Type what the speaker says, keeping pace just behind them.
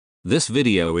This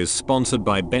video is sponsored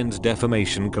by Ben's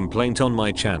defamation complaint on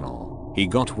my channel. He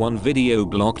got one video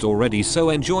blocked already, so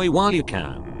enjoy while you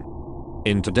can.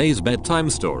 In today's bedtime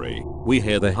story, we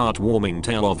hear the heartwarming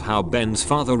tale of how Ben's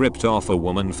father ripped off a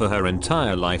woman for her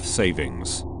entire life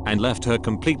savings and left her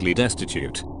completely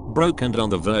destitute, broke and on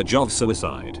the verge of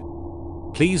suicide.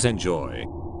 Please enjoy.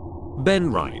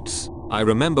 Ben writes, I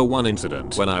remember one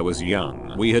incident when I was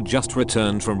young. We had just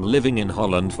returned from living in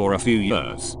Holland for a few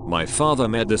years. My father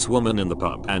met this woman in the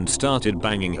pub and started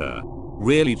banging her.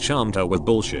 Really charmed her with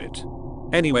bullshit.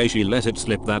 Anyway, she let it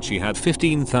slip that she had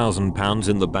 £15,000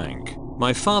 in the bank.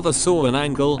 My father saw an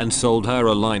angle and sold her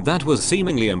a line that was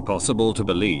seemingly impossible to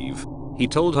believe. He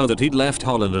told her that he'd left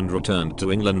Holland and returned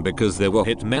to England because there were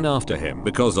hitmen after him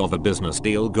because of a business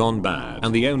deal gone bad,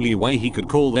 and the only way he could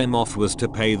call them off was to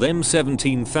pay them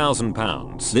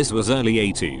 £17,000. This was early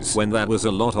 80s when that was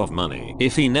a lot of money.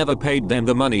 If he never paid them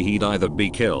the money, he'd either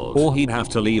be killed or he'd have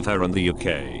to leave her in the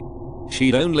UK.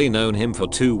 She'd only known him for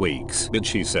 2 weeks, but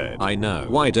she said, I know,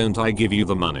 why don't I give you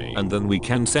the money and then we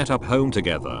can set up home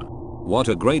together. What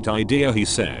a great idea, he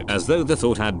said, as though the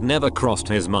thought had never crossed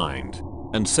his mind.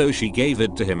 And so she gave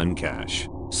it to him in cash.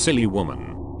 Silly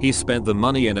woman. He spent the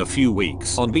money in a few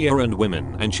weeks on beer and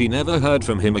women, and she never heard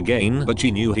from him again, but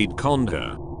she knew he'd conned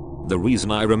her. The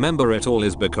reason I remember it all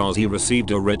is because he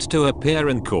received a writ to appear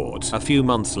in court a few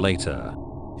months later.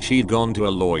 She'd gone to a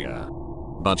lawyer.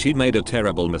 But she'd made a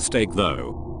terrible mistake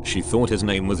though. She thought his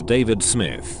name was David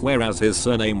Smith, whereas his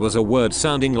surname was a word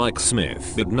sounding like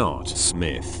Smith but not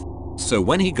Smith. So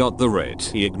when he got the writ,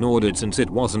 he ignored it since it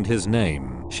wasn't his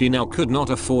name. She now could not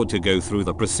afford to go through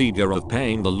the procedure of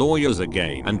paying the lawyers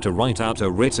again and to write out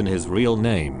a writ in his real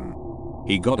name.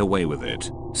 He got away with it.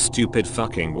 Stupid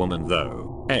fucking woman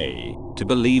though. A. To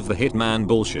believe the hitman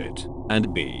bullshit.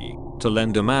 And B. To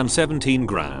lend a man 17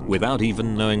 grand without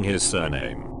even knowing his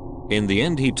surname. In the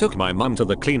end, he took my mum to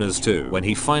the cleaners too when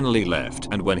he finally left,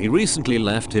 and when he recently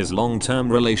left his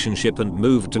long-term relationship and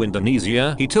moved to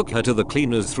Indonesia, he took her to the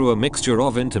cleaners through a mixture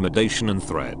of intimidation and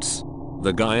threats.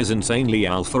 The guy is insanely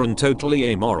alpha and totally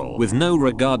amoral with no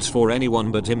regards for anyone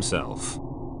but himself.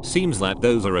 Seems that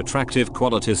those are attractive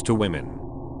qualities to women.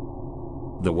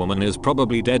 The woman is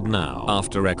probably dead now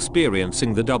after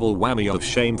experiencing the double whammy of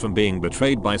shame from being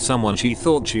betrayed by someone she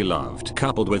thought she loved,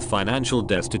 coupled with financial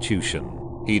destitution.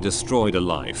 He destroyed a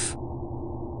life.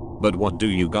 But what do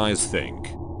you guys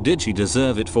think? Did she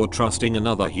deserve it for trusting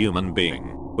another human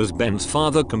being? Was Ben's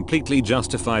father completely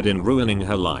justified in ruining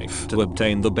her life to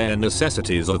obtain the bare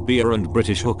necessities of beer and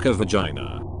British hooker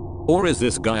vagina? Or is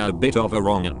this guy a bit of a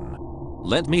wrong'un?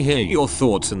 Let me hear your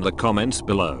thoughts in the comments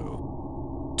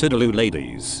below. Toodaloo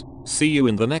ladies. See you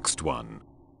in the next one.